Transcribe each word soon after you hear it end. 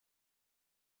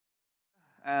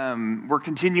We're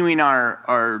continuing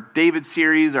our David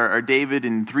series, our David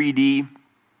in 3D.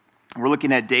 We're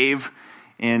looking at Dave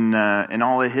in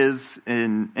all of his,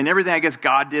 and everything I guess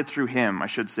God did through him, I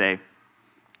should say.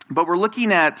 But we're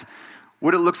looking at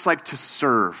what it looks like to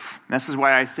serve. And this is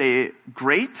why I say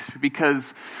great,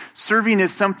 because serving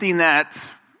is something that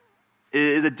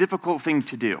is a difficult thing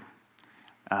to do.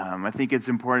 I think it's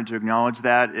important to acknowledge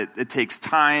that. It takes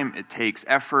time, it takes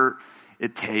effort,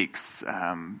 it takes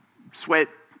sweat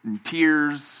and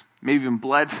tears, maybe even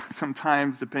blood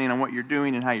sometimes, depending on what you're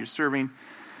doing and how you're serving.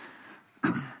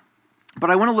 But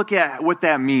I want to look at what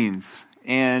that means.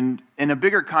 And in a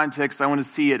bigger context, I want to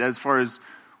see it as far as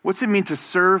what's it mean to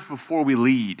serve before we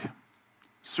lead?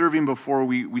 Serving before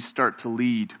we start to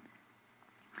lead.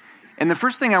 And the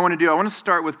first thing I want to do, I want to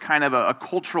start with kind of a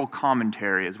cultural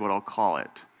commentary is what I'll call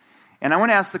it. And I want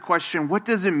to ask the question, what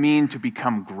does it mean to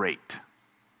become great?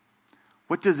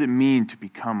 What does it mean to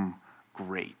become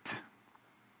great?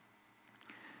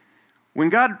 When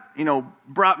God,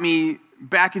 brought me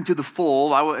back into the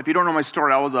fold, if you don't know my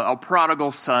story, I was a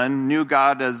prodigal son, knew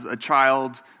God as a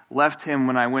child, left him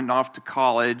when I went off to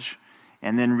college,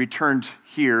 and then returned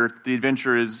here. The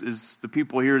adventure is the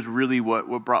people here is really what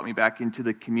brought me back into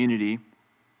the community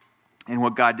and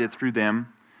what God did through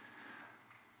them.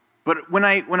 But when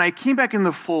I came back in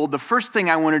the fold, the first thing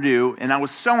I want to do, and I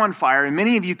was so on fire, and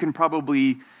many of you can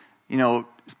probably,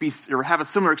 have a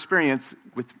similar experience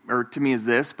to me as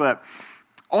this, but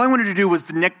all I wanted to do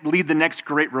was lead the next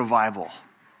great revival.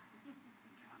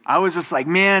 I was just like,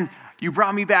 man, you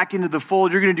brought me back into the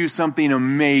fold, you're going to do something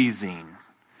amazing.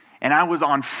 And I was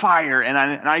on fire, and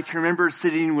I can remember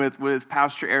sitting with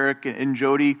Pastor Eric and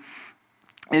Jody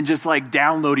and just like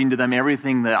downloading to them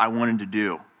everything that I wanted to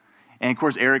do. And of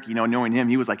course, Eric, knowing him,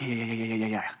 he was like,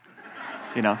 yeah.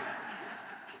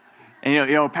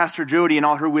 And Pastor Jody and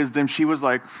all her wisdom, she was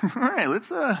like, all right,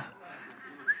 let's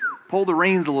pull the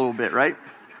reins a little bit, right?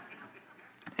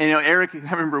 And Eric, I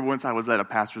remember once I was at a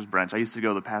pastor's brunch. I used to go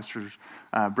to the pastor's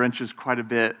brunches quite a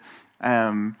bit.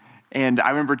 And I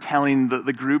remember telling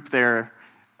the group there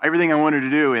everything I wanted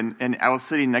to do. And I was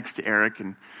sitting next to Eric,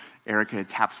 and Eric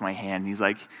taps my hand. And he's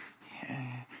like,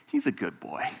 he's a good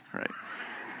boy, right?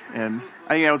 And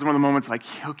I think that was one of the moments like,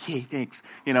 okay, thanks,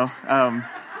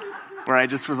 where I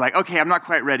just was like, okay, I'm not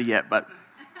quite ready yet. But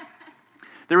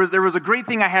there was a great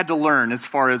thing I had to learn as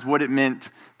far as what it meant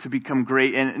to become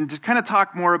great. And to kind of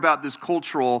talk more about this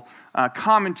cultural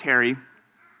commentary,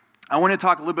 I want to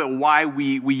talk a little bit why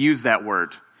we use that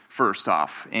word first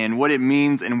off, and what it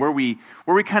means, and where we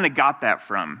kind of got that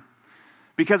from.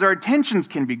 Because our intentions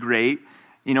can be great.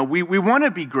 We want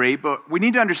to be great, but we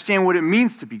need to understand what it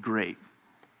means to be great.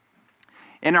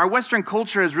 And our Western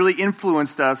culture has really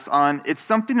influenced us on, it's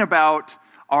something about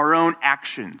our own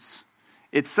actions.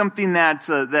 It's something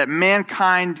that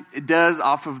mankind does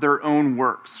off of their own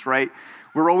works, right?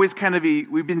 We're always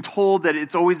we've been told that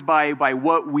it's always by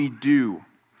what we do.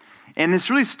 And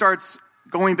this really starts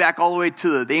going back all the way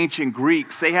to the ancient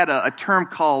Greeks. They had a term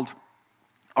called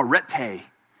arete.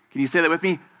 Can you say that with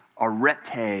me?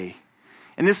 Arete.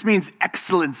 And this means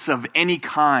excellence of any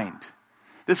kind.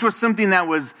 This was something that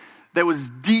was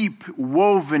deep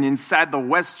woven inside the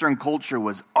Western culture,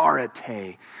 was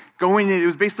arete. It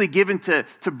was basically given to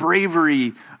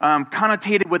bravery,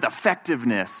 connotated with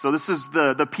effectiveness. So this is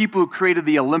the people who created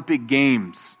the Olympic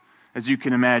Games, as you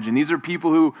can imagine. These are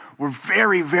people who were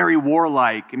very, very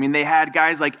warlike. I mean, they had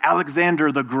guys like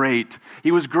Alexander the Great.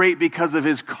 He was great because of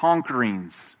his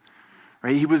conquerings.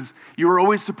 Right? You were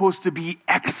always supposed to be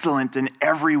excellent in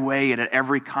every way and at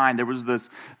every kind. There was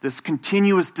this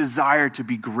continuous desire to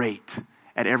be great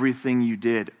at everything you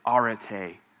did,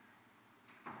 arete.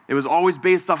 It was always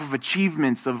based off of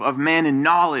achievements of man in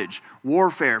knowledge,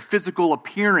 warfare, physical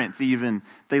appearance even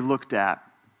they looked at.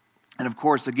 And of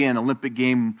course, again, Olympic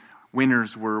game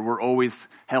winners were always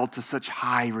held to such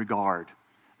high regard.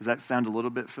 Does that sound a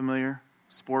little bit familiar?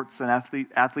 Sports and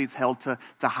athletes held to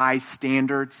high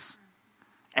standards.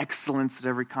 Excellence at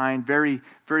every kind, very,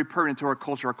 very pertinent to our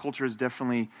culture. Our culture is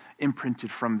definitely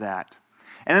imprinted from that.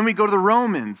 And then we go to the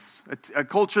Romans, a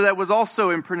culture that was also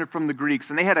imprinted from the Greeks,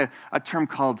 and they had a term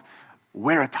called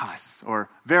veritas, or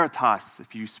veritas,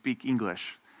 if you speak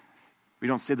English. We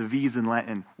don't say the V's in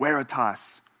Latin,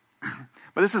 veritas.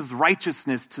 But this is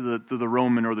righteousness to the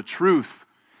Roman, or the truth.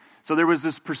 So there was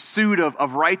this pursuit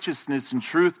of righteousness and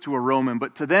truth to a Roman,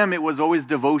 but to them it was always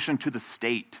devotion to the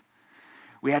state.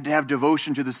 We had to have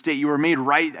devotion to the state. You were made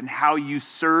right in how you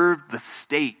served the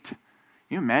state. Can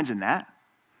you imagine that?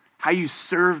 How you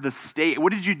served the state.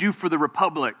 What did you do for the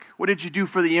republic? What did you do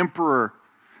for the emperor?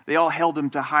 They all held him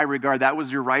to high regard. That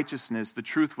was your righteousness. The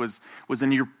truth was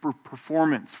in your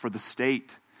performance for the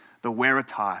state, the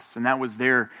veritas. And that was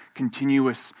their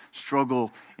continuous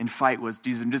struggle and fight was,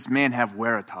 does this man have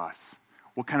veritas?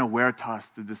 What kind of veritas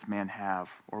did this man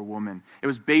have or woman? It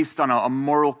was based on a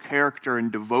moral character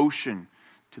and devotion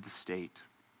to the state.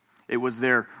 It was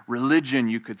their religion,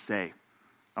 you could say.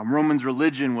 Romans'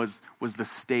 religion was the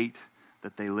state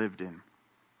that they lived in.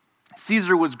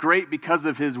 Caesar was great because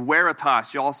of his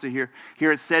veritas. You also hear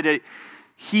it said that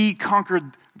he conquered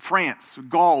France,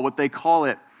 Gaul, what they call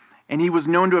it, and he was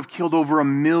known to have killed over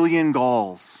 1 million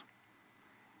Gauls.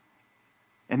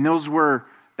 And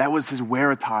that was his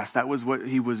veritas. That was what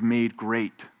he was made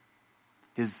great.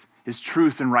 His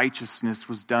truth and righteousness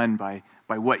was done by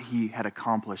what he had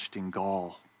accomplished in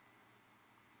Gaul.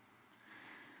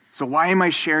 So why am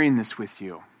I sharing this with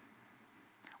you?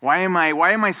 Why am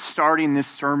I starting this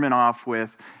sermon off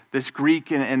with this Greek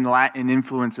and Latin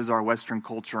influences our Western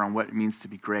culture on what it means to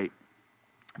be great?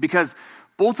 Because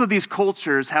both of these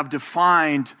cultures have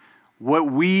defined what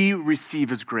we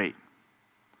receive as great.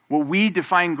 What we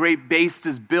define great based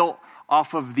is built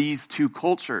off of these two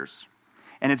cultures.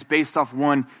 And it's based off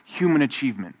one, human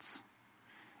achievements.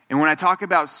 And when I talk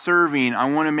about serving,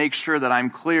 I want to make sure that I'm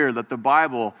clear that the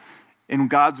Bible and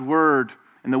God's Word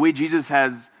and the way Jesus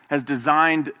has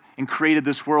designed and created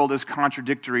this world is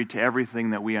contradictory to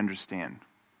everything that we understand.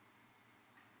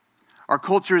 Our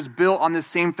culture is built on the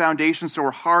same foundation, so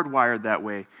we're hardwired that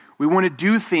way. We want to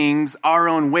do things our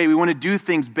own way. We want to do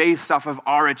things based off of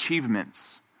our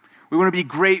achievements. We want to be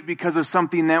great because of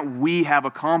something that we have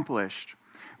accomplished.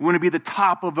 We want to be the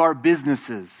top of our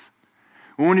businesses.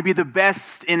 We want to be the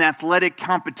best in athletic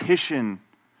competition,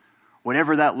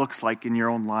 whatever that looks like in your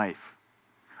own life.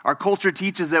 Our culture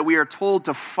teaches that we are told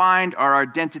to find our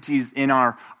identities in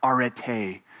our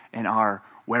arete and our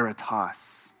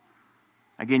veritas.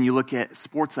 Again, you look at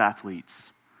sports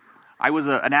athletes. I was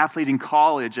an athlete in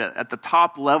college at the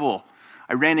top level.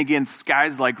 I ran against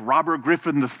guys like Robert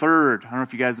Griffin III. I don't know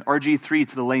if you guys, RG3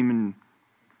 to the layman.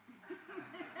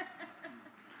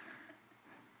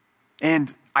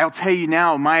 And I'll tell you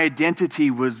now, my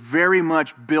identity was very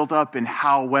much built up in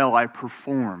how well I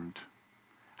performed,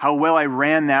 how well I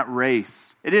ran that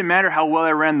race. It didn't matter how well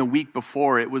I ran the week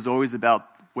before. It was always about,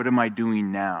 what am I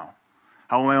doing now?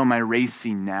 How well am I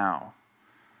racing now?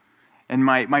 And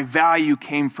my value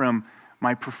came from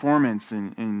my performance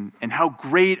and how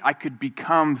great I could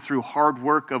become through hard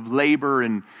work of labor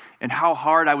and how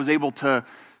hard I was able to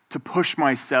push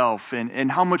myself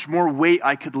and how much more weight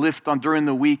I could lift on during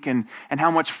the week and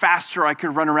how much faster I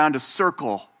could run around a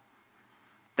circle.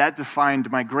 That defined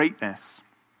my greatness.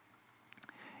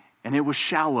 And it was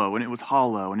shallow and it was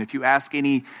hollow. And if you ask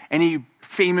any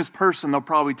famous person, they'll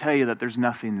probably tell you that there's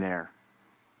nothing there.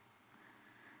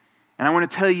 And I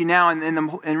want to tell you now,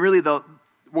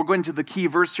 we'll go into the key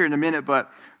verse here in a minute,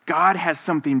 but God has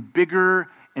something bigger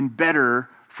and better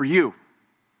for you.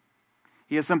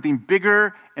 He has something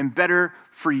bigger and better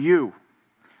for you.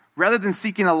 Rather than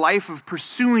seeking a life of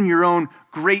pursuing your own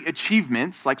great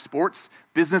achievements like sports,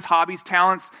 business, hobbies,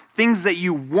 talents, things that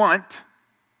you want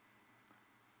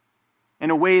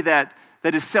in a way that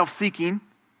is self-seeking,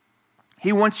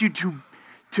 He wants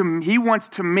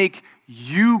to make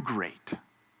you great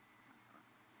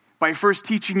by first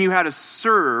teaching you how to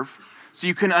serve so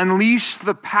you can unleash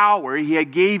the power He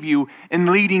gave you in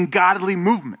leading godly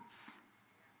movements.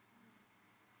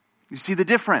 You see the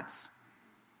difference?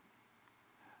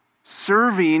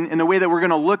 Serving, in the way that we're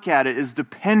going to look at it, is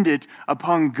dependent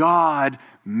upon God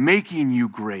making you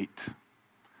great,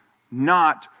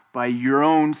 not by your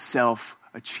own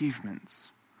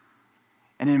self-achievements.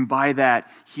 And then by that,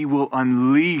 He will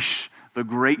unleash the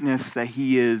greatness that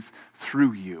He is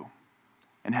through you.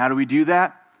 And how do we do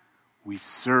that? We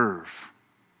serve.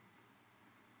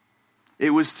 It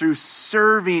was through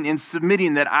serving and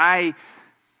submitting that I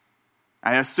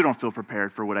still don't feel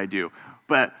prepared for what I do,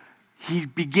 but He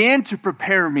began to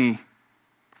prepare me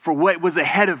for what was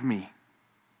ahead of me.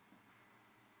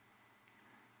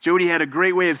 Jody had a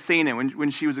great way of saying it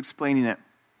when she was explaining it.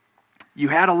 You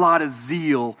had a lot of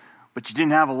zeal, but you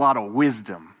didn't have a lot of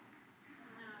wisdom.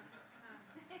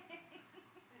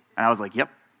 And I was like, yep,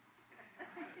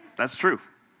 that's true.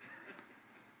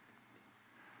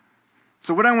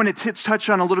 So what I want to touch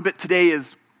on a little bit today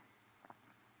is,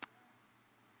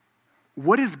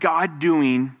 what is God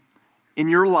doing in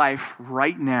your life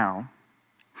right now?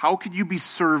 How could you be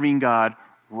serving God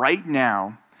right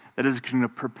now that is going to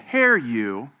prepare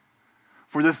you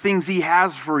for the things He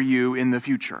has for you in the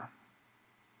future?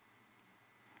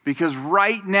 Because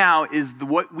right now is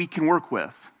what we can work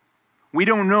with. We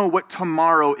don't know what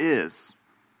tomorrow is.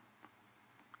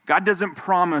 God doesn't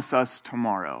promise us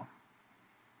tomorrow.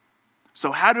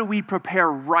 So how do we prepare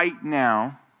right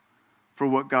now for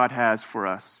what God has for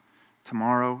us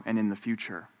tomorrow and in the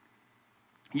future?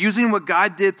 Using what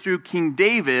God did through King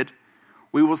David,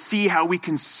 we will see how we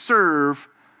can serve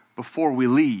before we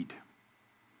lead.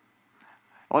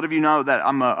 A lot of you know that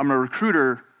I'm a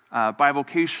recruiter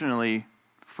bivocationally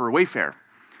for Wayfair.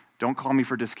 Don't call me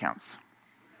for discounts.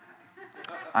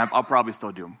 I'll probably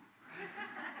still do them.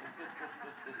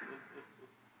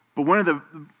 But one of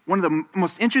the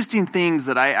most interesting things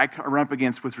that I run up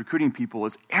against with recruiting people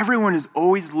is everyone is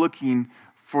always looking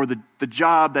for the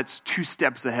job that's 2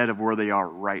 steps ahead of where they are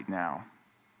right now.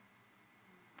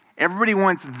 Everybody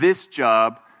wants this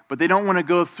job, but they don't want to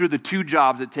go through the 2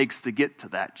 jobs it takes to get to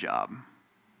that job.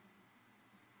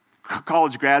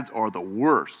 College grads are the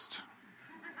worst.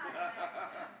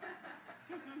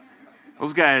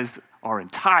 Those guys are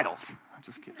entitled. I'm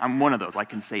just kidding. I'm one of those. I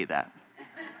can say that.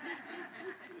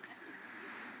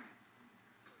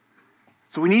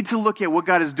 So we need to look at what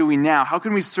God is doing now. How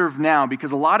can we serve now?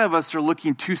 Because a lot of us are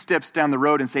looking 2 steps down the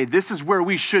road and say, this is where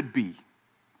we should be.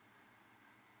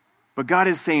 But God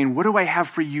is saying, what do I have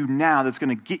for you now that's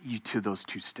going to get you to those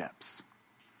 2 steps?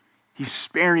 He's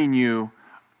sparing you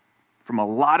from a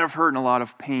lot of hurt and a lot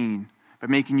of pain by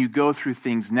making you go through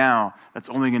things now that's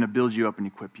only going to build you up and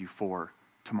equip you for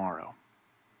tomorrow.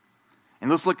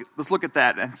 And let's look at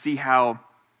that and see how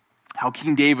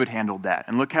King David handled that.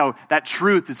 And look how that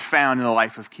truth is found in the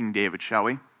life of King David, shall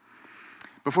we?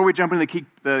 Before we jump into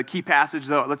the key passage,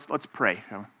 though, let's pray,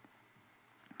 shall we?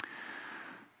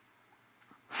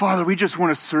 Father, we just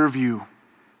want to serve you.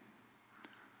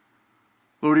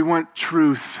 Lord, we want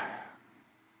truth.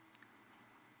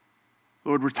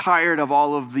 Lord, we're tired of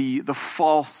all of the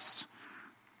false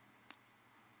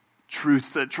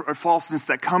truths, falseness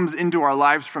that comes into our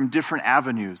lives from different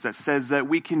avenues that says that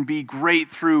we can be great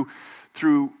through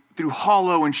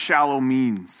hollow and shallow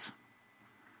means.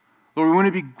 Lord, we want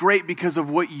to be great because of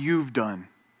what you've done.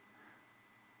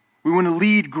 We want to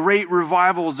lead great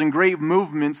revivals and great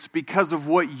movements because of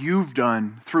what you've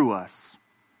done through us.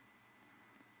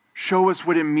 Show us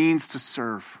what it means to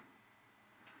serve.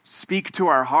 Speak to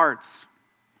our hearts.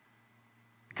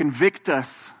 Convict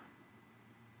us.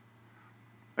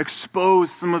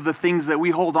 Expose some of the things that we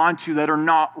hold on to that are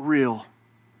not real,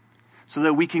 so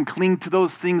that we can cling to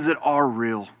those things that are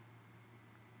real.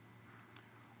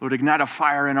 Lord, ignite a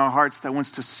fire in our hearts that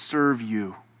wants to serve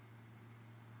you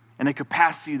in a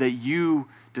capacity that you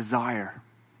desire,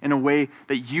 in a way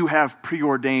that you have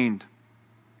preordained.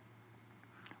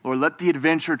 Lord, let the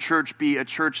Adventure Church be a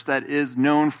church that is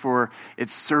known for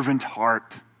its servant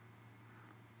heart.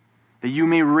 That you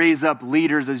may raise up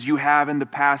leaders as you have in the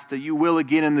past, that you will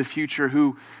again in the future,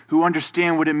 who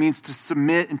understand what it means to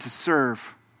submit and to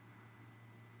serve.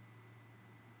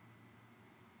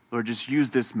 Lord, just use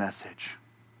this message.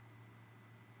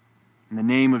 In the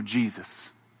name of Jesus,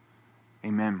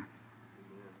 amen.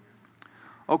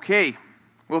 Okay,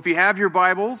 well, if you have your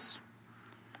Bibles,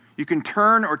 you can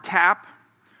turn or tap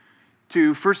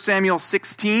to 1 Samuel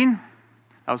 16.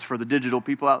 That was for the digital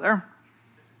people out there.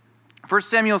 1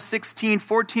 Samuel 16,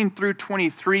 14 through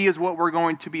 23 is what we're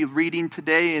going to be reading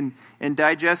today and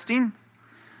digesting.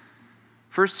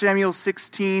 1 Samuel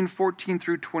 16, 14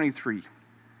 through 23. I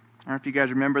don't know if you guys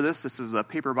remember this. This is a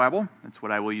paper Bible. That's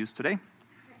what I will use today.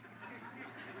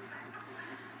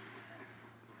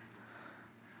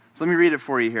 So let me read it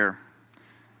for you here.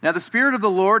 Now the Spirit of the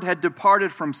Lord had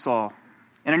departed from Saul,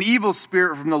 and an evil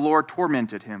spirit from the Lord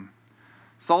tormented him.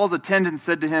 Saul's attendant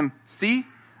said to him, "See,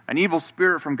 an evil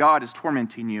spirit from God is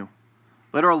tormenting you.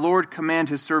 Let our Lord command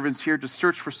his servants here to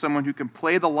search for someone who can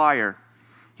play the lyre.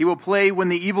 He will play when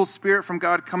the evil spirit from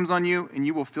God comes on you, and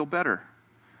you will feel better."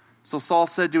 So Saul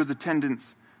said to his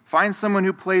attendants, "Find someone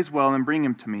who plays well and bring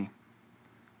him to me."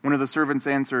 One of the servants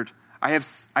answered, I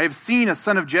have seen a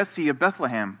son of Jesse of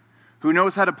Bethlehem, who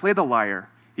knows how to play the lyre.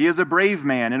 He is a brave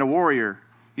man and a warrior.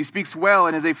 He speaks well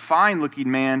and is a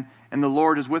fine-looking man, and the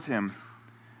Lord is with him.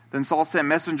 Then Saul sent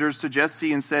messengers to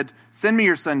Jesse and said, "Send me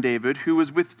your son David, who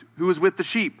is with the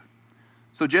sheep."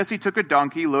 So Jesse took a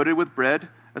donkey loaded with bread,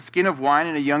 a skin of wine,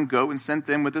 and a young goat, and sent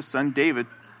them with his son David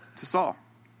to Saul.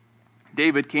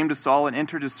 David came to Saul and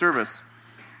entered his service.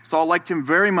 Saul liked him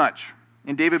very much,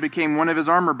 and David became one of his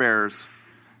armor bearers.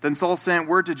 Then Saul sent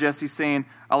word to Jesse, saying,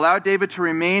 "Allow David to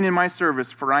remain in my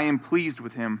service, for I am pleased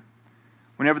with him."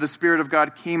 Whenever the Spirit of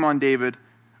God came on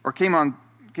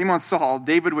Saul,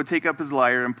 David would take up his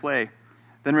lyre and play.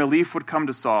 Then relief would come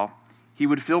to Saul. He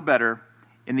would feel better,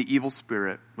 and the evil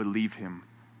spirit would leave him.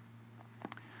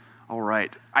 All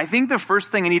right. I think the first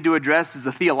thing I need to address is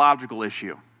the theological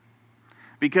issue.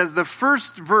 Because the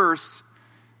first verse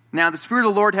Now the Spirit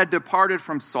of the Lord had departed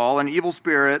from Saul, and an evil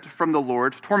spirit from the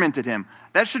Lord tormented him.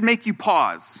 That should make you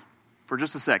pause for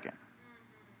just a second.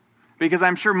 Because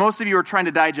I'm sure most of you are trying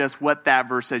to digest what that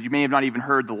verse says. You may have not even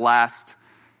heard the last,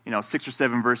 6 or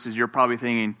 7 verses. You're probably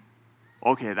thinking,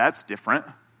 okay, that's different.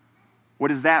 What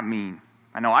does that mean?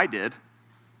 I know I did.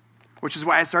 Which is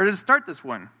why I started to start this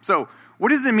one. So, what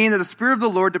does it mean that the Spirit of the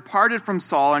Lord departed from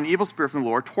Saul, and an evil spirit from the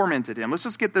Lord tormented him? Let's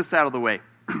just get this out of the way.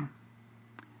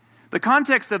 The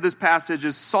context of this passage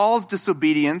is Saul's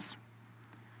disobedience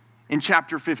in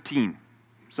chapter 15.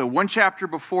 So one chapter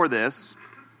before this,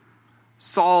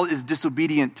 Saul is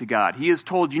disobedient to God. He is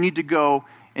told, you need to go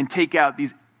and take out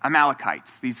these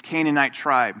Amalekites, these Canaanite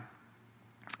tribe.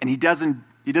 And he doesn't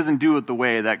do it the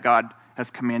way that God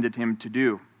has commanded him to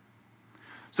do.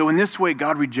 So in this way,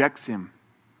 God rejects him.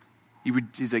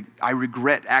 He's like,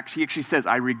 he actually says,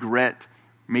 I regret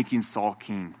making Saul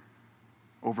king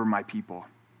over my people.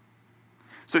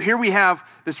 So here we have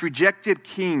this rejected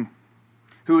king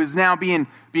who is now being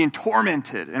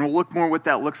tormented, and we'll look more what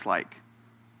that looks like.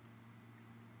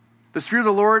 The Spirit of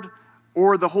the Lord,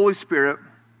 or the Holy Spirit,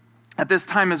 at this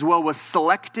time as well, was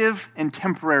selective and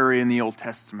temporary in the Old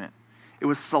Testament. It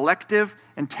was selective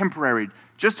and temporary,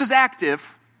 just as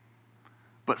active,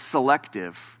 but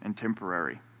selective and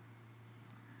temporary.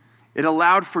 It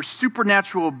allowed for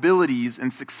supernatural abilities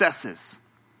and successes.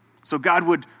 So God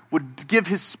would give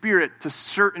his Spirit to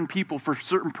certain people for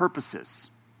certain purposes.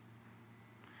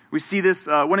 We see this,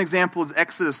 one example is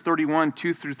Exodus 31,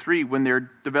 2 through 3, when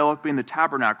they're developing the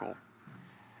tabernacle.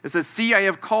 It says, see, I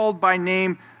have called by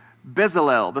name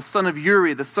Bezalel, the son of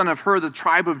Uri, the son of Hur, the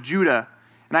tribe of Judah,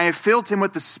 and I have filled him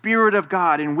with the Spirit of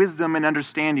God in wisdom and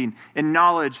understanding, in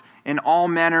knowledge, in all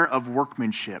manner of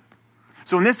workmanship.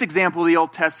 So in this example of the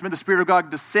Old Testament, the Spirit of God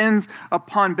descends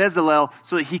upon Bezalel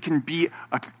so that he can be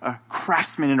a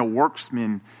craftsman and a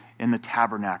worksman in the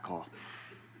tabernacle.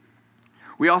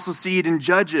 We also see it in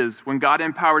Judges when God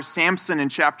empowers Samson in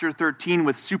chapter 13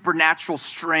 with supernatural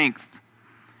strength,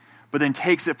 but then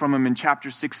takes it from him in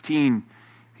chapter 16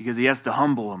 because he has to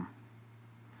humble him.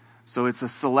 So it's a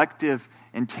selective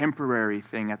and temporary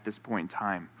thing at this point in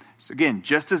time. So again,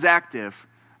 just as active,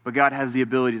 but God has the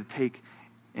ability to take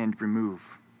and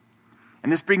remove.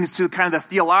 And this brings us to kind of the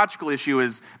theological issue,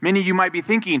 is many of you might be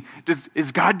thinking,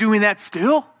 is God doing that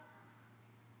still?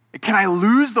 Can I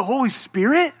lose the Holy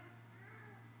Spirit?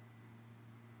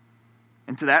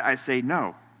 And to that I say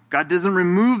no. God doesn't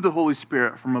remove the Holy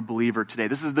Spirit from a believer today.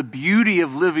 This is the beauty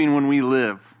of living when we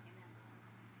live.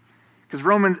 Because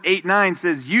Romans 8:9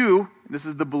 says, you, this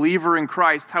is the believer in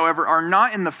Christ, however, are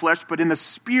not in the flesh, but in the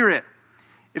Spirit.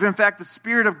 If in fact the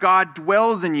Spirit of God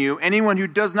dwells in you, anyone who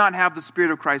does not have the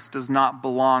Spirit of Christ does not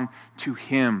belong to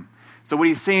him. So what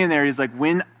he's saying there is like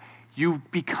when you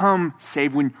become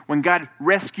saved, when God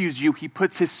rescues you, he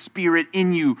puts his Spirit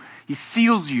in you. He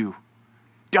seals you.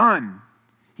 Done.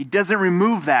 He doesn't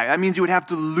remove that. That means you would have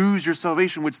to lose your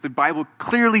salvation, which the Bible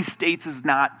clearly states is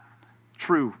not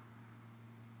true.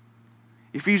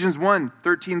 Ephesians 1,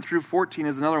 13 through 14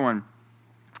 is another one.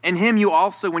 In him you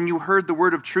also, when you heard the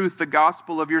word of truth, the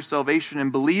gospel of your salvation,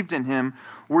 and believed in him,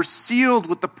 were sealed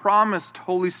with the promised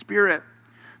Holy Spirit,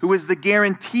 who is the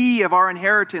guarantee of our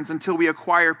inheritance until we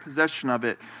acquire possession of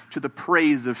it, to the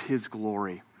praise of his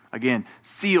glory. Again,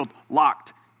 sealed,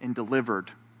 locked, and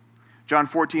delivered. John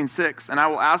 14:6, and I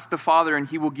will ask the Father, and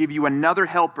he will give you another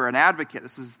helper, an advocate.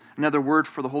 This is another word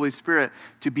for the Holy Spirit,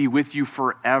 to be with you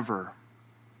forever.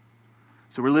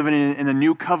 So we're living in the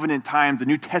New Covenant times, the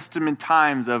New Testament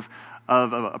times of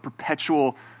a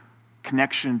perpetual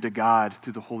connection to God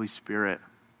through the Holy Spirit.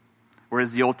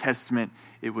 Whereas the Old Testament,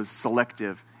 it was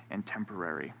selective and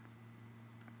temporary.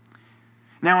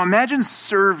 Now imagine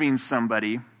serving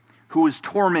somebody who was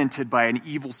tormented by an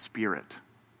evil spirit.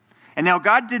 And now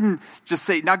God didn't just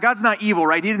say, now God's not evil,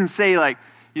 right? He didn't say like,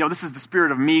 this is the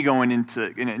spirit of me going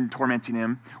into and tormenting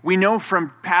him. We know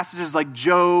from passages like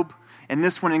Job, and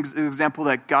this one is an example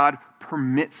that God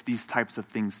permits these types of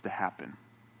things to happen.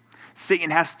 Satan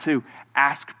has to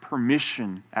ask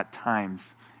permission at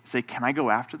times. Say, can I go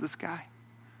after this guy?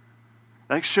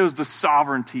 That shows the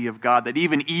sovereignty of God, that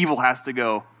even evil has to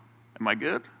go, am I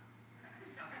good?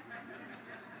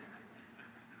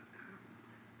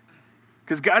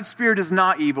 Because God's Spirit is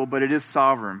not evil, but it is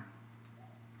sovereign.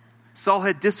 Saul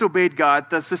had disobeyed God,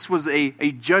 thus this was a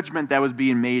judgment that was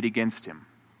being made against him.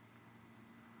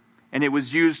 And it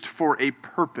was used for a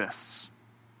purpose.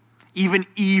 Even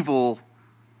evil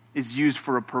is used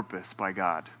for a purpose by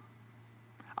God.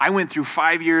 I went through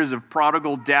 5 years of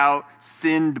prodigal doubt,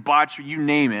 sin, debauchery, you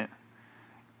name it.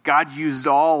 God used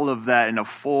all of that in a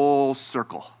full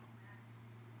circle.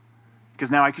 Because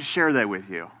now I can share that with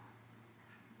you.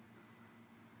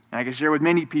 And I can share with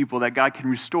many people that God can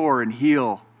restore and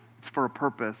heal. It's for a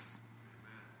purpose.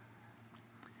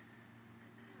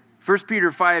 1 Peter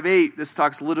 5:8, this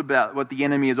talks a little bit about what the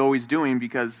enemy is always doing,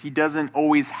 because he doesn't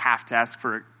always have to ask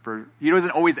he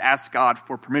doesn't always ask God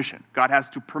for permission. God has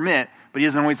to permit, but he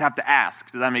doesn't always have to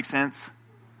ask. Does that make sense?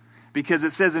 Because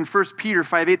it says in 1 Peter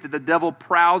 5:8 that the devil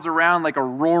prowls around like a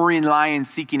roaring lion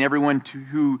seeking everyone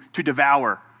to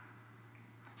devour.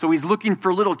 So he's looking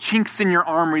for little chinks in your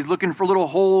armor. He's looking for little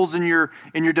holes in your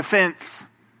defense.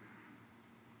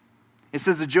 It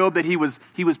says of Job that he was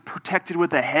protected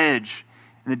with a hedge,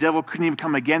 and the devil couldn't even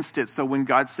come against it. So when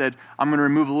God said, I'm going to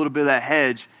remove a little bit of that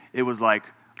hedge, it was like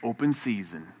open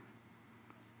season.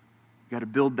 You got to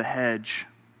build the hedge.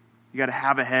 You got to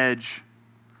have a hedge.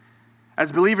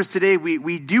 As believers today,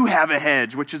 we do have a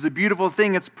hedge, which is a beautiful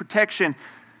thing. It's protection.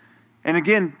 And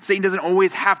again, Satan doesn't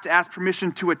always have to ask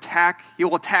permission to attack. He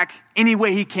will attack any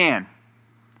way he can.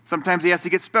 Sometimes he has to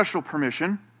get special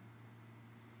permission.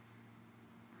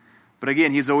 But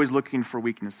again, he's always looking for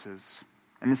weaknesses.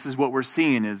 And this is what we're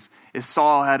seeing is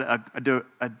Saul had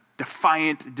a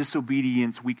defiant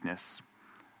disobedience weakness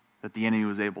that the enemy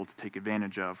was able to take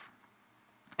advantage of.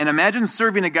 And imagine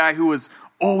serving a guy who was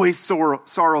always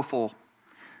sorrowful,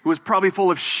 who was probably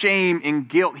full of shame and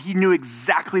guilt. He knew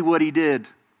exactly what he did.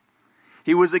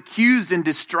 He was accused and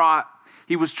distraught.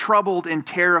 He was troubled and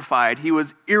terrified. He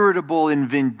was irritable and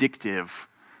vindictive.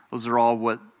 Those are all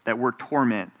what that word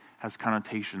torment has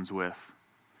connotations with.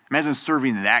 Imagine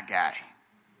serving that guy.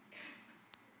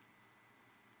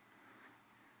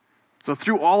 So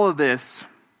through all of this,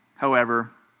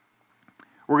 however,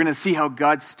 we're going to see how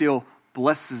God still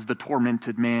blesses the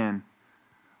tormented man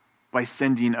by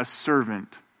sending a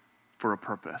servant for a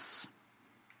purpose.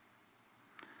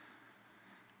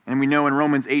 And we know in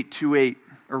Romans 8:28,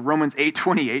 or Romans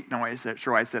 8:28, no, I said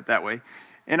it that way.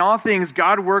 In all things,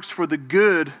 God works for the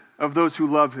good of those who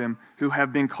love him, who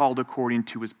have been called according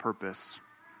to his purpose.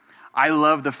 I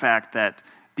love the fact that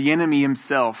the enemy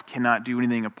himself cannot do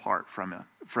anything apart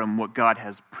from what God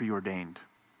has preordained.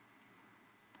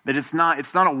 That it's not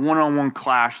a one-on-one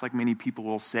clash like many people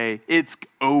will say. It's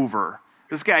over.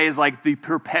 This guy is like the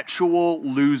perpetual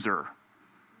loser.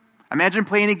 Imagine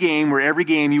playing a game where every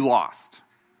game you lost.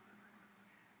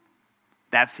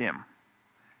 That's him.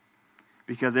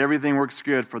 Because everything works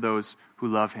good for those who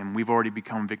love him. We've already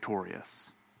become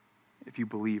victorious if you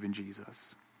believe in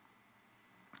Jesus.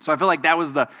 So I feel like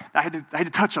I had to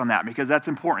touch on that because that's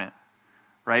important.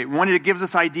 Right? One, it gives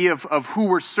us idea of who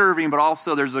we're serving, but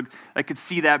also I could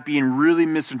see that being really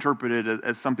misinterpreted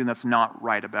as something that's not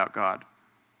right about God.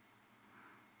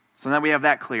 So now we have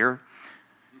that clear.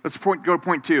 Let's go to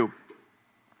point 2.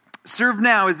 Serve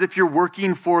now as if you're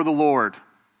working for the Lord.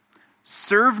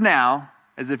 Serve now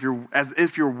as if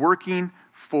you're working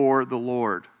for the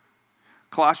Lord.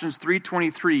 Colossians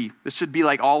 3:23. This should be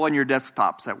like all on your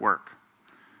desktops at work.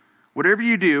 Whatever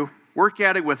you do, work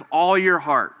at it with all your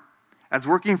heart, as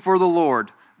working for the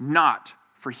Lord, not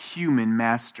for human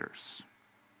masters.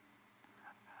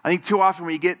 I think too often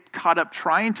we get caught up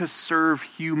trying to serve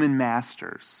human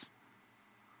masters.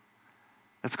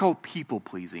 That's called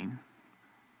people-pleasing.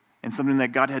 And something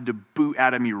that God had to boot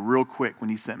out of me real quick when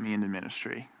he sent me into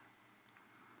ministry.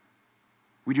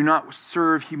 We do not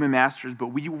serve human masters, but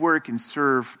we work and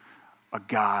serve a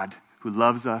God who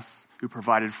loves us, who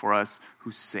provided for us,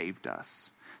 who saved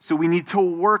us. So we need to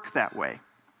work that way.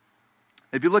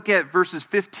 If you look at verses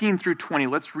 15 through 20,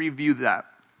 let's review that.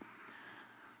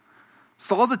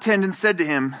 Saul's attendant said to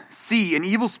him, "See, an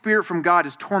evil spirit from God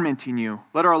is tormenting you.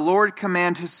 Let our Lord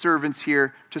command his servants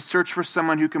here to search for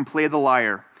someone who can play the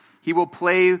lyre. He will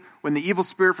play when the evil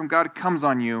spirit from God comes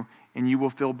on you, and you will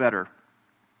feel better."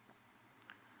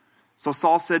 So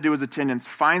Saul said to his attendants,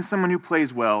 "Find someone who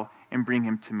plays well and bring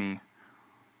him to me."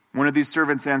 One of these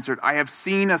servants answered, "I have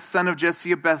seen a son of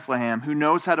Jesse of Bethlehem who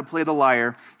knows how to play the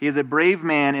lyre. He is a brave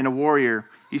man and a warrior.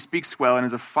 He speaks well and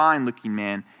is a fine-looking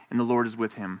man, and the Lord is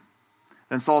with him."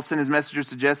 Then Saul sent his messengers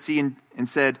to Jesse and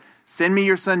said, "Send me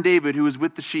your son David, who is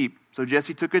with the sheep." So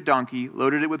Jesse took a donkey,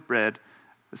 loaded it with bread,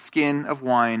 a skin of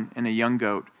wine, and a young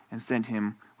goat, and sent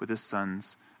him with his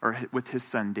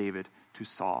son David to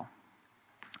Saul.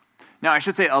 Now I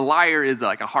should say a lyre is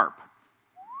like a harp.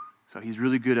 So he's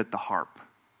really good at the harp.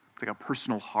 It's like a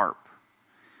personal harp.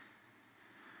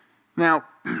 Now,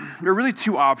 there are really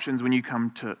two options when you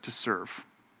come to serve.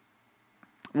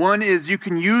 One is you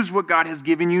can use what God has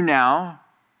given you now.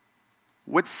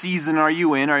 What season are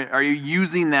you in? Are you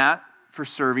using that for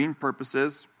serving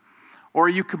purposes? Or are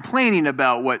you complaining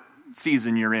about what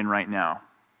season you're in right now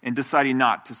and deciding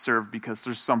not to serve because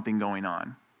there's something going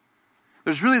on?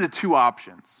 There's really the two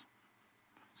options.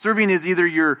 Serving is either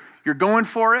you're going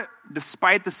for it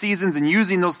despite the seasons and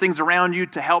using those things around you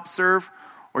to help serve,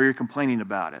 or you're complaining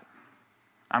about it.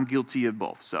 I'm guilty of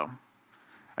both. So,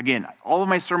 again, all of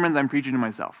my sermons I'm preaching to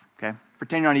myself, okay?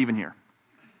 Pretend you're not even here.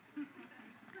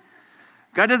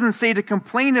 God doesn't say to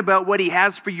complain about what he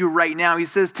has for you right now. He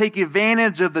says take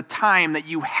advantage of the time that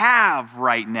you have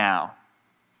right now.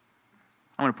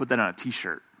 I'm going to put that on a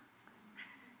t-shirt.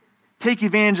 Take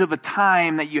advantage of the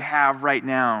time that you have right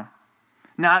now.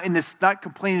 Not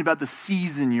complaining about the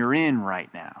season you're in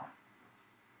right now.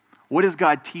 What is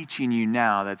God teaching you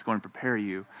now that's going to prepare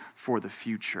you for the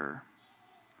future?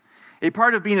 A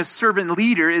part of being a servant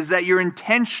leader is that you're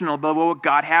intentional about what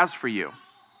God has for you.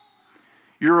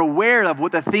 You're aware of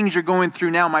what the things you're going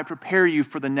through now might prepare you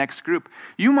for the next group.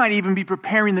 You might even be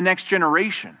preparing the next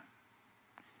generation.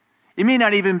 It may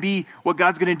not even be what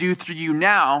God's going to do through you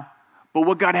now, but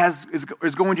what God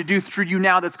is going to do through you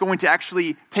now that's going to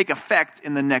actually take effect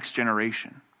in the next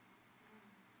generation.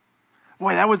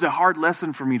 Boy, that was a hard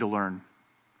lesson for me to learn.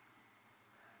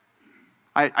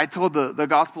 I told the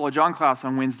Gospel of John class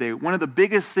on Wednesday, one of the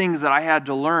biggest things that I had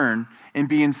to learn in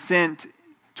being sent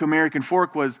to American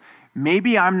Fork was,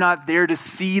 maybe I'm not there to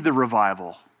see the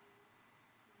revival.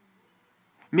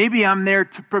 Maybe I'm there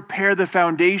to prepare the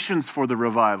foundations for the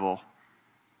revival.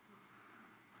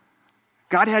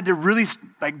 God had to really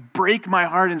break my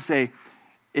heart and say,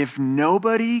 if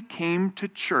nobody came to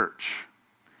church,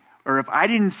 or if I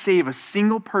didn't save a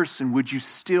single person, would you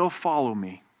still follow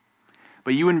me?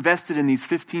 But you invested in these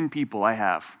 15 people I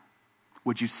have.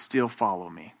 Would you still follow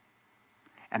me?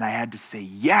 And I had to say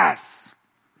yes.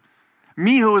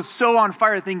 Me who was so on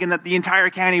fire thinking that the entire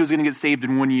county was going to get saved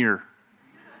in 1 year.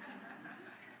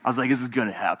 I was like, this is going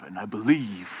to happen. I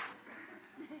believe.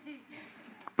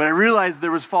 But I realized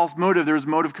there was false motive. There was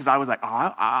motive because I was like,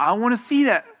 I want to see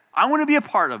that. I want to be a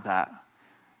part of that.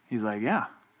 He's like, yeah.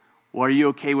 Well, are you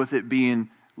okay with it being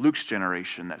Luke's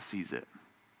generation that sees it?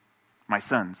 My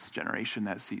son's generation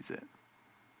that sees it?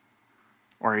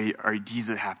 Or does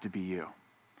it have to be you?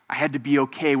 I had to be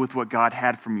okay with what God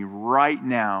had for me right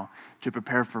now to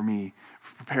prepare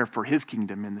for his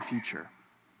kingdom in the future.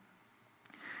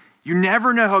 You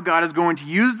never know how God is going to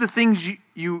use the things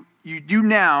you do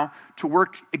now to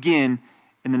work again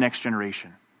in the next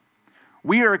generation.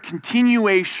 We are a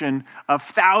continuation of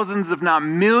thousands, if not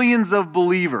millions, of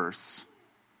believers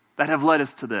that have led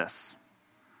us to this.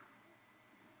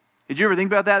 Did you ever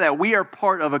think about that? That we are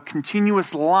part of a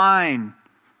continuous line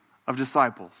of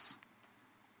disciples.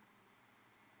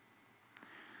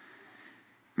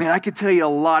 Man, I could tell you a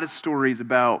lot of stories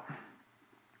about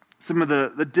some of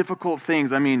the difficult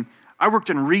things. I mean, I worked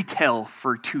in retail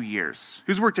for 2 years.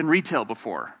 Who's worked in retail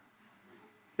before?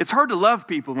 It's hard to love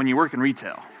people when you work in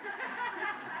retail.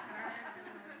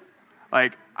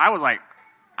 I'm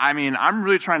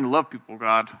really trying to love people,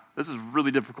 God. This is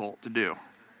really difficult to do.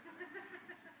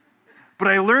 But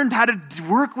I learned how to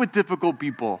work with difficult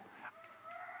people.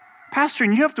 Pastor,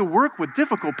 and you have to work with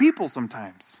difficult people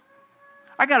sometimes.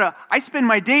 I spend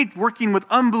my day working with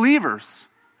unbelievers.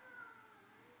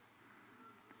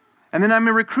 And then I'm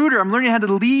a recruiter. I'm learning how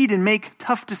to lead and make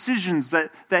tough decisions that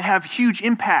have huge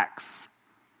impacts.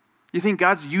 You think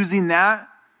God's using that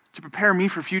to prepare me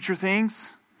for future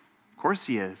things? Of course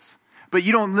he is. But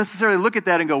you don't necessarily look at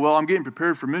that and go, well, I'm getting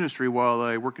prepared for ministry while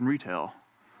I work in retail.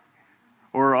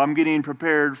 Or I'm getting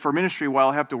prepared for ministry while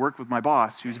I have to work with my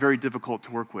boss, who's very difficult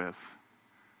to work with.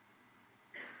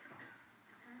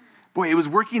 Boy, it was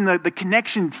working the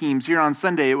connection teams here on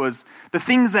Sunday. It was the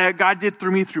things that God did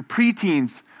through me through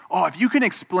preteens. Oh, if you can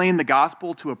explain the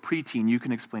gospel to a preteen, you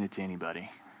can explain it to anybody.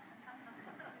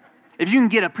 If you can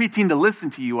get a preteen to listen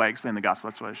to you, I explain the gospel.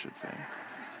 That's what I should say.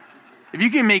 If you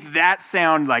can make that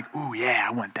sound like, ooh, yeah,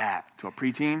 I want that, to a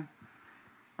preteen,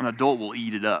 an adult will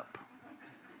eat it up.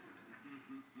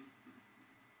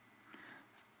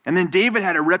 And then David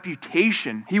had a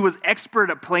reputation. He was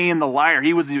expert at playing the lyre.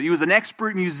 He was an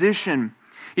expert musician.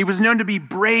 He was known to be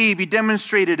brave. He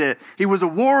demonstrated it. He was a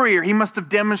warrior. He must have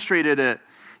demonstrated it.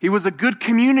 He was a good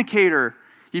communicator.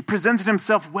 He presented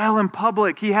himself well in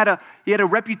public. He had a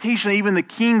reputation. Even the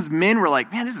king's men were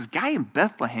like, man, this is a guy in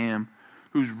Bethlehem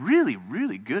who's really,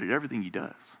 really good at everything he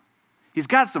does. He's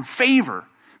got some favor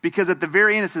because at the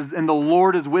very end it says, and the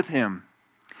Lord is with him.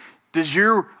 Does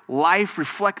your life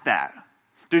reflect that?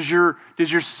 Does your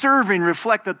serving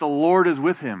reflect that the Lord is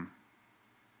with him?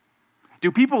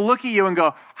 Do people look at you and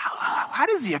go, how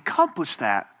does he accomplish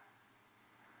that?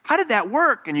 How did that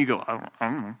work? And you go, I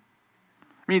don't know.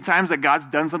 Many times that God's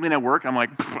done something at work, I'm like,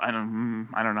 I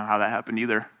don't know how that happened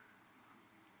either.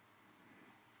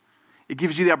 It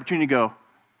gives you the opportunity to go,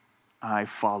 I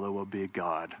follow a big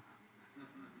God.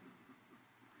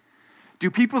 Do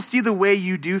people see the way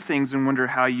you do things and wonder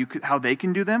how they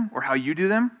can do them or how you do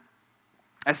them?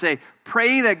 I say,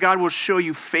 pray that God will show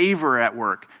you favor at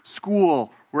work,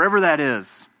 school, wherever that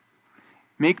is.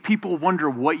 Make people wonder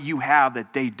what you have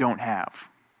that they don't have.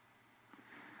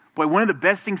 Boy, one of the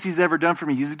best things he's ever done for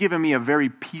me, he's given me a very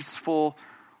peaceful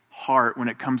heart when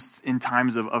it comes in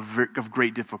times of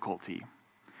great difficulty.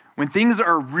 When things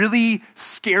are really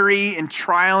scary and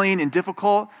trialing and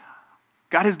difficult,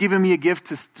 God has given me a gift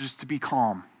to be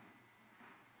calm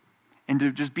and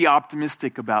to just be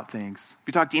optimistic about things. If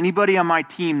you talk to anybody on my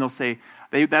team, they'll say,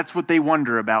 that's what they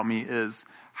wonder about me is,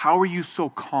 how are you so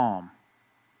calm?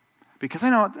 Because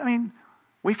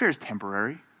Wayfair is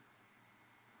temporary.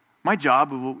 My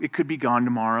job, it could be gone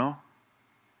tomorrow.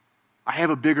 I have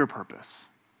a bigger purpose,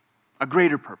 a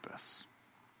greater purpose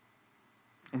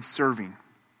in serving.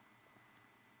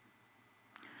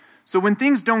 So when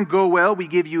things don't go well, he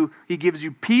gives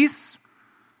you peace.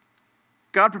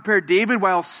 God prepared David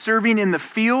while serving in the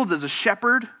fields as a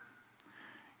shepherd.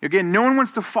 Again, no one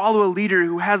wants to follow a leader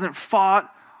who hasn't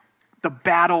fought the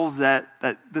battles that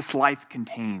this life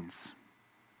contains.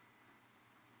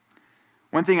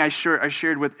 One thing I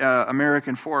shared with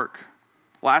American Fork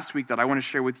last week that I want to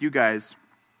share with you guys,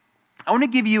 I want to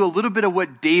give you a little bit of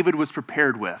what David was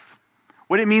prepared with.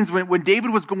 What it means when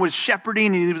David was shepherding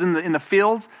and he was in the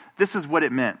fields, this is what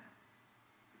it meant.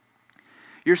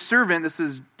 Your servant, this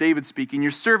is David speaking,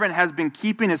 your servant has been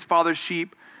keeping his father's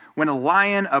sheep. When a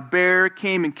lion, a bear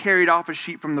came and carried off a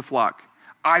sheep from the flock,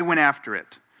 I went after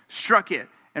it, struck it,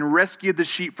 and rescued the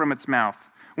sheep from its mouth.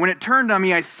 When it turned on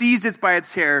me, I seized it by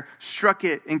its hair, struck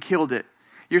it, and killed it.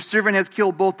 Your servant has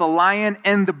killed both the lion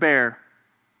and the bear.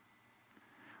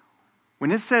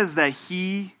 When it says that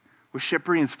he was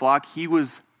shepherding his flock, he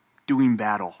was doing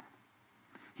battle.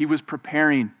 He was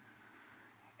preparing.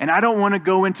 And I don't want to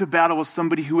go into battle with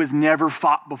somebody who has never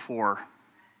fought before.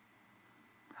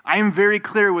 I am very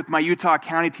clear with my Utah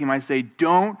County team. I say,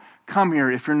 don't come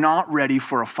here if you're not ready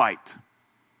for a fight.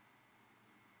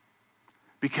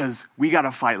 Because we got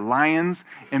to fight lions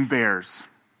and bears.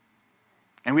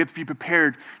 And we have to be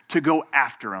prepared to go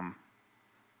after them.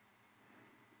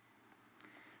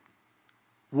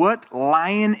 What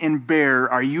lion and bear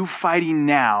are you fighting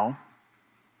now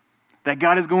that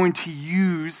God is going to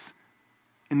use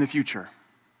in the future?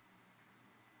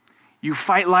 You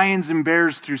fight lions and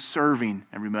bears through serving,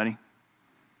 everybody.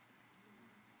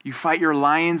 You fight your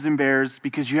lions and bears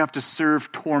because you have to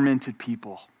serve tormented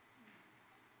people.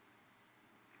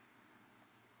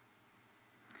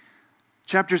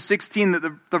 Chapter 16,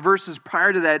 the verses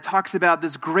prior to that, it talks about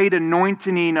this great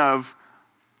anointing of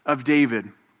David.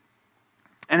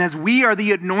 And as we are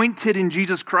the anointed in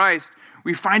Jesus Christ,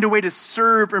 we find a way to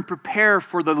serve and prepare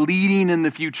for the leading in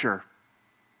the future.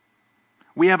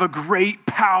 We have a great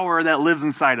power that lives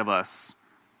inside of us.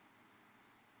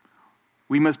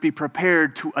 We must be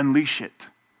prepared to unleash it.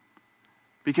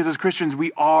 Because as Christians,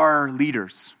 we are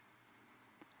leaders.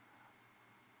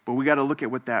 But we got to look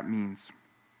at what that means.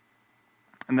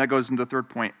 And that goes into the third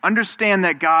point. Understand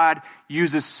that God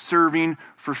uses serving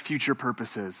for future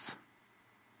purposes.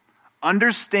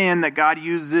 Understand that God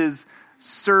uses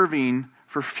serving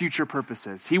for future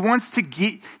purposes. He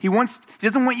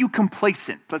doesn't want you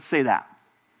complacent. Let's say that.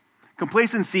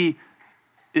 Complacency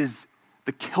is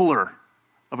the killer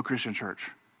of a Christian church.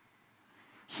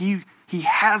 He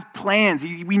has plans.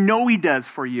 We know he does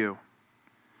for you.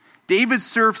 David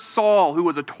served Saul, who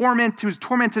was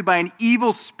tormented by an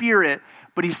evil spirit,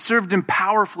 but he served him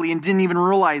powerfully and didn't even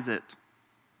realize it.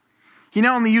 He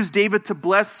not only used David to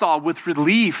bless Saul with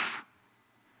relief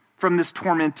from this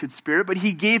tormented spirit, but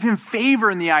he gave him favor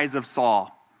in the eyes of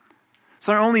Saul.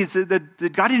 So not only is it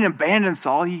that God didn't abandon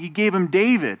Saul, he gave him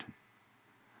David.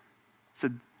 He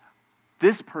said,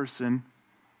 this person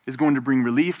is going to bring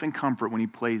relief and comfort when he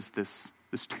plays this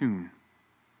tune.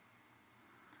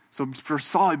 So for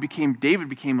Saul, David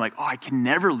became like, I can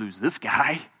never lose this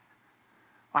guy.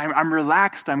 I'm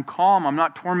relaxed, I'm calm, I'm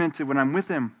not tormented when I'm with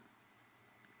him.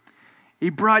 He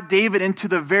brought David into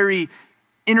the very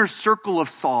inner circle of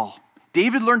Saul.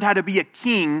 David learned how to be a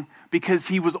king because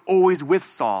he was always with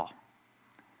Saul.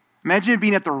 Imagine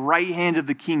being at the right hand of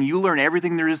the king. You learn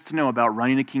everything there is to know about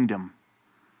running a kingdom.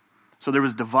 So there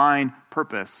was divine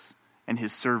purpose in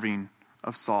his serving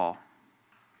of Saul.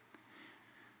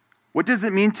 What does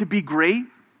it mean to be great?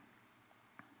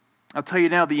 I'll tell you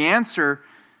now, the answer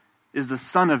is the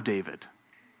Son of David.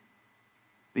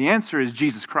 The answer is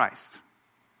Jesus Christ.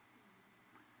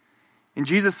 And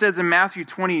Jesus says in Matthew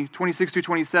 20, 26 through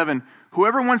 27,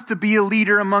 whoever wants to be a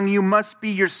leader among you must be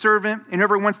your servant, and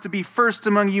whoever wants to be first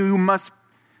among you must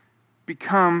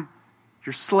become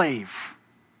your slave.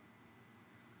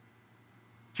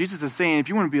 Jesus is saying, if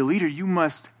you want to be a leader, you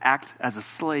must act as a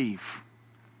slave.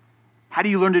 How do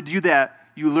you learn to do that?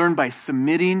 You learn by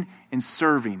submitting and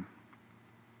serving.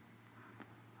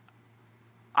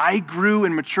 I grew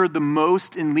and matured the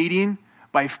most in leading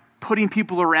by putting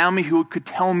people around me who could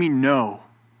tell me no,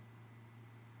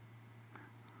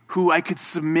 who I could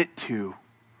submit to,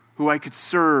 who I could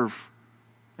serve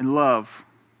and love.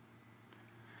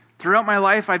 Throughout my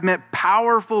life, I've met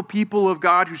powerful people of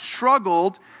God who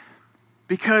struggled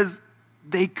because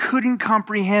they couldn't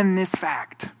comprehend this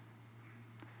fact.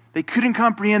 They couldn't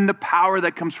comprehend the power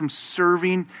that comes from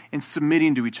serving and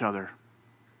submitting to each other.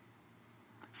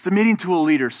 Submitting to a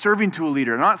leader, serving to a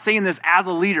leader. I'm not saying this as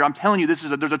a leader. I'm telling you, there's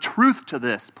a truth to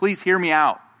this. Please hear me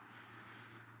out.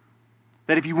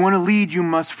 That if you want to lead, you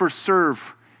must first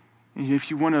serve. And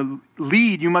if you want to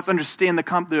lead, you must understand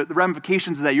the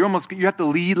ramifications of that. You have to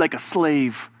lead like a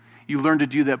slave. You learn to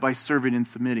do that by serving and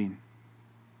submitting.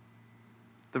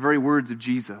 The very words of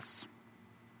Jesus.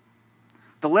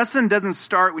 The lesson doesn't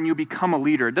start when you become a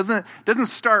leader. It doesn't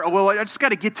start, I just got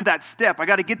to get to that step. I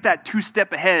got to get that 2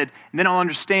 step ahead, and then I'll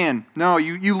understand. No,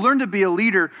 you learn to be a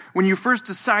leader when you first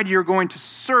decide you're going to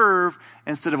serve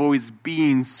instead of always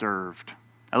being served.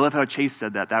 I love how Chase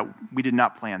said that we did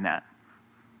not plan that.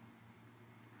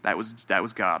 That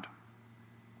was God.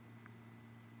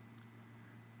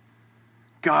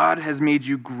 God has made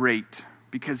you great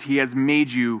because he has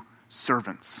made you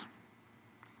servants.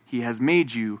 He has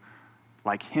made you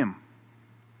like him.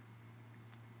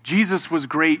 Jesus was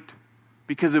great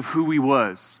because of who he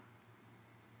was.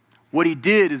 What he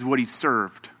did is what he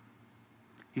served.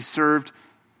 He served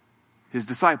his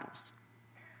disciples.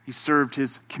 He served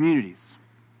his communities.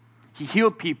 He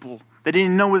healed people that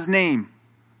didn't know his name.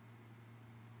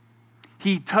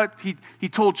 He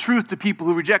told truth to people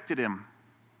who rejected him.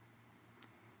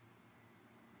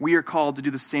 We are called to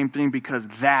do the same thing because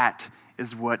that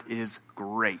is what is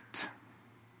great.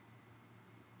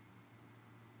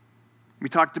 We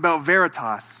talked about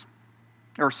veritas.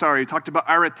 We talked about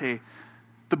arete.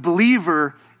 The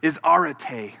believer is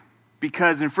arete.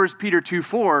 Because in 1 Peter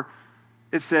 2:4,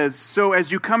 it says, "So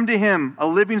as you come to him, a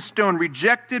living stone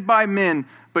rejected by men,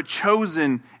 but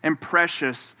chosen and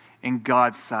precious in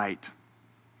God's sight."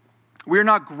 We are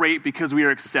not great because we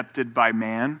are accepted by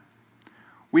man.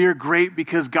 We are great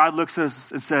because God looks at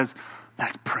us and says,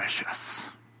 "That's precious."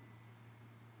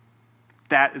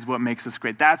 That is what makes us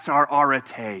great. That's our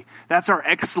arete. That's our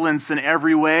excellence in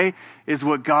every way, is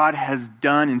what God has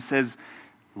done and says,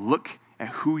 look at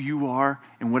who you are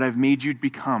and what I've made you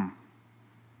become.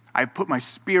 I've put my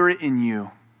spirit in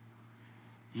you.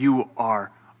 You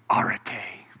are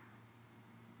arete.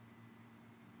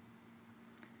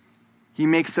 He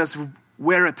makes us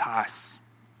veritas.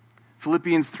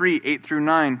 Philippians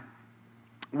 3:8-9.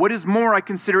 "What is more, I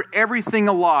consider everything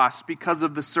a loss because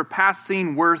of the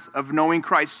surpassing worth of knowing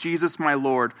Christ Jesus my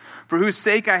Lord, for whose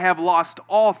sake I have lost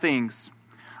all things.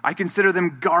 I consider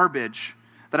them garbage,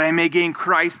 that I may gain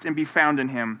Christ and be found in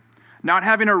him, not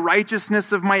having a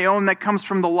righteousness of my own that comes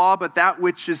from the law, but that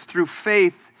which is through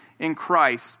faith in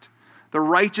Christ, the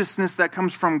righteousness that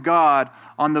comes from God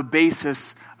on the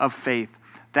basis of faith."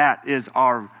 That is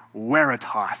our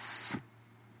veritas.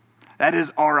 That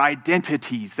is our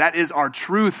identities. That is our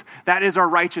truth. That is our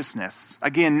righteousness.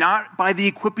 Again, not by the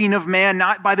equipping of man,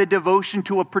 not by the devotion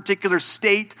to a particular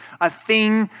state, a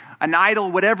thing, an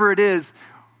idol, whatever it is.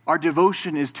 Our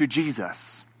devotion is to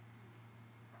Jesus.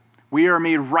 We are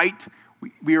made right.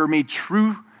 We are made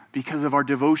true because of our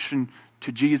devotion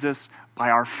to Jesus,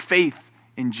 by our faith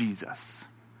in Jesus.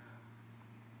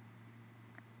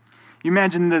 You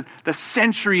imagine the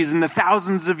centuries and the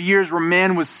thousands of years where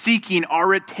man was seeking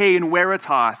arete and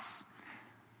veritas.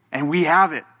 And we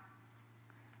have it.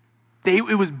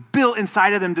 It was built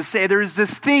inside of them to say there's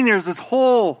this thing, there's this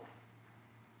hole.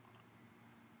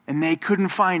 And they couldn't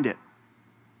find it.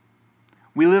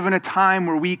 We live in a time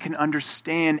where we can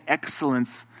understand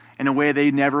excellence in a way they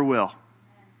never will.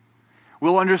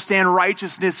 We'll understand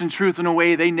righteousness and truth in a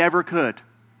way they never could.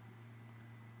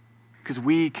 Because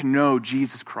we can know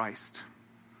Jesus Christ.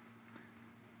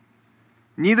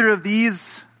 Neither of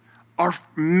these are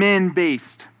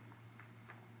men-based,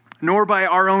 nor by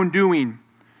our own doing.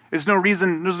 That's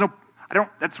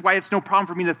why it's no problem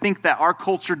for me to think that our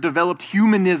culture developed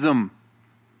humanism.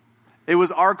 It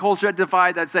was our culture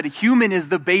that said human is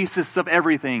the basis of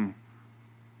everything.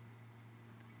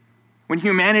 When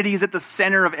humanity is at the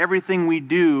center of everything we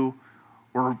do,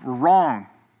 we're wrong.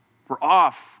 We're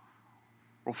off.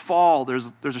 We'll fall.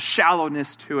 There's a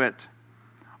shallowness to it.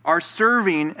 Our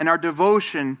serving and our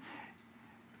devotion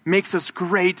makes us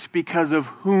great because of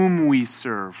whom we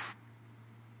serve.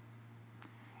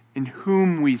 In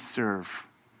whom we serve.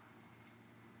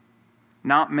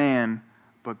 not man,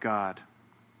 but God.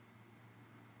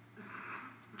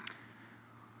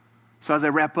 So as I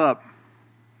wrap up,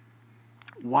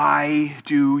 why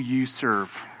do you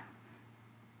serve?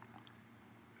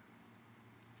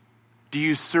 Do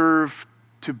you serve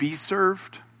to be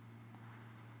served?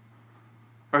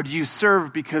 Or do you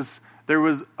serve because there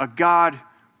was a God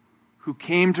who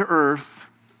came to earth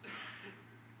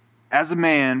as a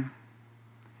man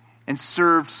and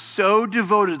served so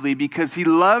devotedly because he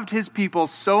loved his people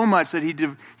so much that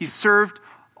he served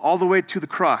all the way to the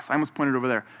cross? I almost pointed over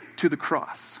there, to the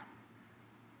cross.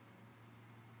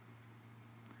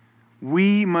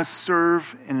 We must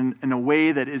serve in a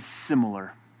way that is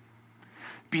similar.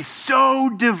 Be so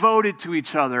devoted to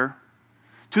each other,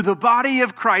 to the body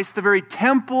of Christ, the very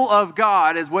temple of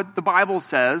God, is what the Bible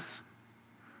says,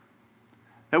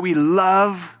 that we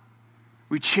love,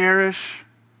 we cherish,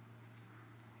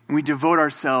 and we devote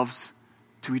ourselves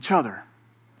to each other,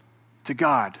 to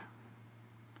God.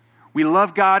 We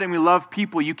love God and we love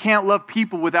people. You can't love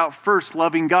people without first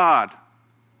loving God.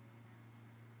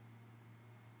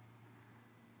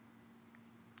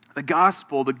 The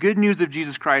gospel, the good news of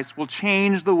Jesus Christ, will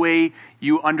change the way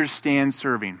you understand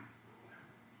serving.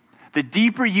 The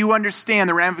deeper you understand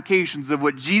the ramifications of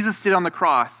what Jesus did on the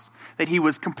cross, that he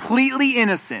was completely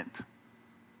innocent.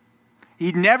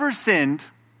 He never sinned,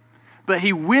 but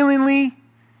he willingly,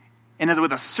 and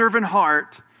with a servant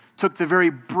heart, took the very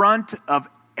brunt of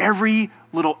every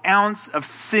little ounce of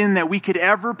sin that we could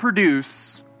ever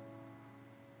produce,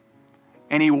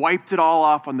 and he wiped it all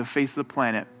off on the face of the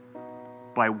planet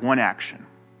by one action.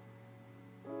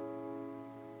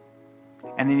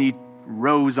 And then he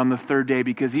rose on the third day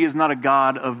because he is not a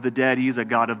God of the dead, he is a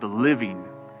God of the living.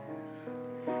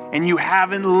 And you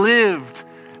haven't lived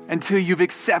until you've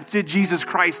accepted Jesus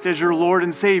Christ as your Lord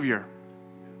and Savior.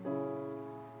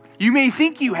 You may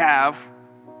think you have,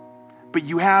 but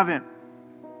you haven't.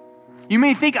 You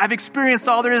may think I've experienced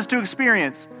all there is to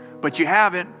experience, but you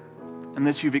haven't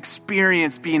unless you've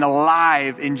experienced being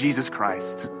alive in Jesus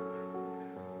Christ.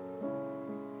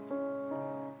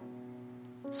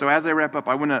 So as I wrap up,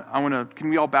 I want to, can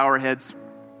we all bow our heads?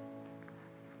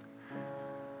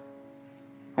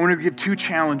 I want to give two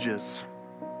challenges.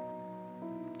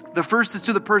 The first is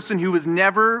to the person who has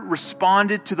never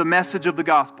responded to the message of the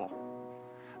gospel.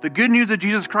 The good news of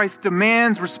Jesus Christ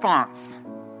demands response.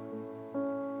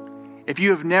 If you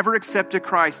have never accepted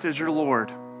Christ as your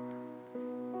Lord,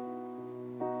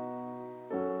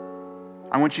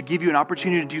 I want to give you an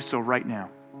opportunity to do so right now.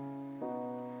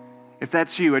 If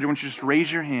that's you, I want you to just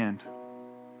raise your hand.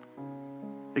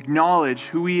 Acknowledge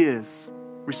who he is.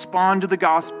 Respond to the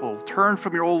gospel. Turn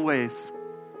from your old ways.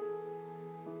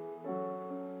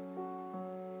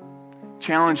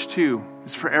 Challenge 2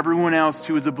 is for everyone else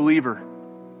who is a believer.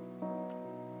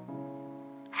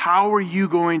 How are you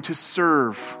going to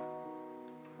serve?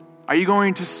 Are you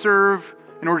going to serve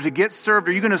in order to get served?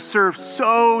 Are you going to serve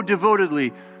so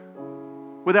devotedly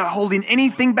without holding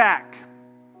anything back?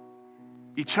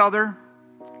 Each other,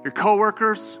 your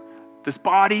coworkers, this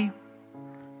body.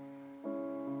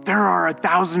 There are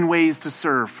 1,000 ways to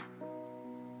serve.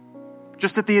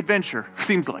 Just at the adventure,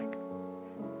 seems like.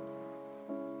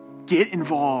 Get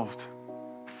involved.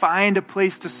 Find a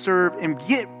place to serve and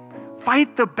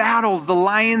fight the battles, the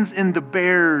lions and the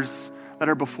bears that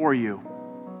are before you.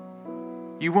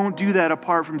 You won't do that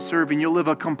apart from serving. You'll live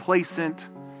a complacent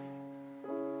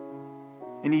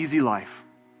and easy life.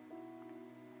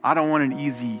 I don't want an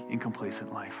easy and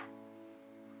complacent life.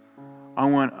 I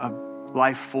want a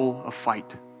life full of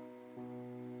fight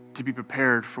to be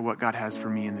prepared for what God has for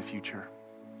me in the future.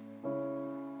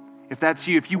 If that's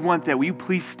you, if you want that, will you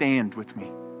please stand with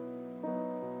me?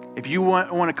 If you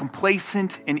want a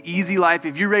complacent and easy life,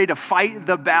 if you're ready to fight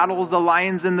the battles, the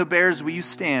lions and the bears, will you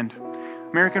stand?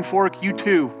 American Fork, you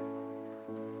too.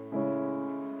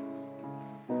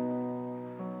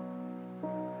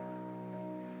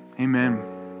 Amen.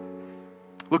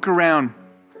 Look around.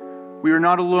 We are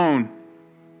not alone.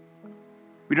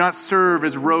 We do not serve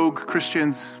as rogue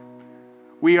Christians.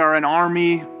 We are an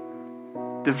army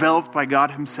developed by God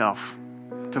himself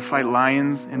to fight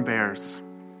lions and bears.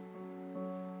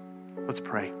 Let's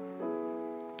pray.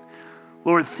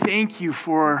 Lord, thank you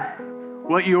for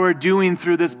what you are doing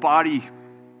through this body.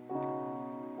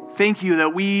 Thank you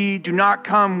that we do not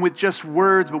come with just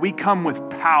words, but we come with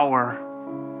power.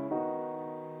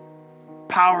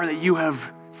 Power that you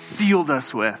have sealed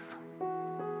us with.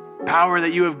 Power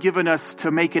that you have given us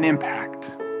to make an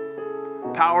impact.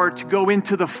 Power to go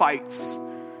into the fights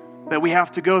that we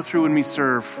have to go through when we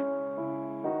serve.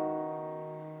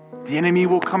 The enemy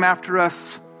will come after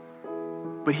us,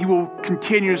 but he will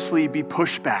continuously be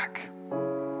pushed back.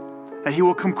 that he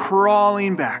will come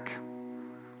crawling back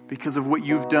because of what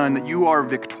you've done, that you are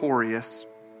victorious.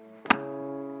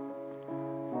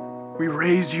 We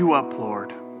raise you up,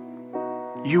 Lord.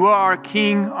 You are our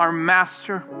King, our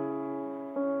Master,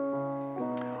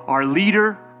 our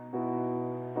leader.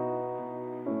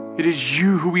 It is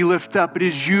you who we lift up. It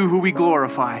is you who we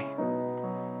glorify.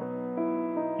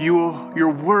 Your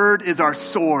word is our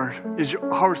sword,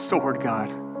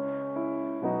 God.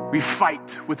 We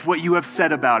fight with what you have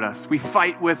said about us. We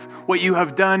fight with what you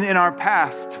have done in our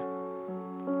past.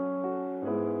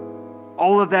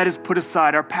 All of that is put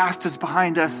aside. Our past is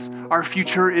behind us. Our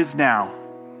future is now.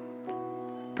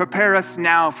 Prepare us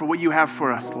now for what you have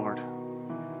for us, Lord.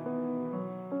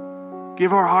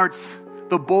 Give our hearts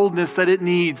the boldness that it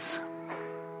needs.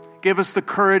 Give us the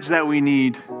courage that we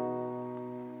need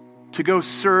to go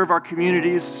serve our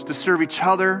communities, to serve each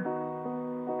other,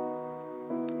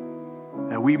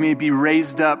 that we may be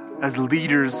raised up as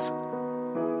leaders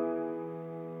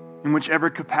in whichever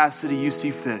capacity you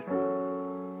see fit.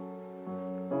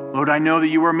 Lord, I know that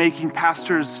you are making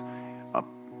pastors,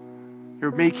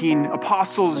 you're making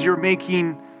apostles, you're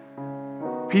making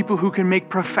people who can make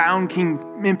profound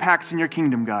impacts in your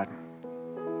kingdom, God.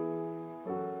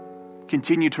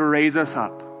 Continue to raise us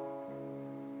up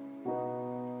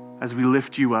as we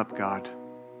lift you up, God.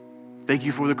 Thank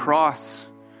you for the cross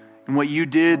and what you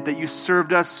did, that you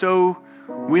served us so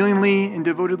willingly and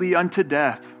devotedly unto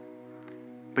death.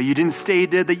 But you didn't stay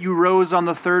dead, that you rose on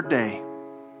the third day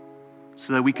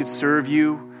so that we could serve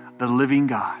you, the living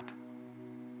God.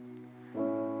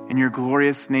 In your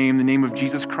glorious name, the name of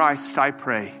Jesus Christ, I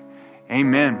pray.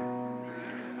 Amen.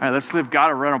 All right, let's give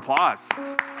God a round of applause.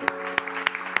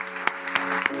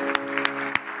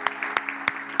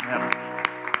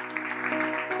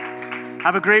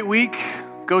 Have a great week.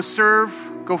 Go serve.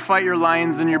 Go fight your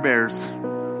lions and your bears.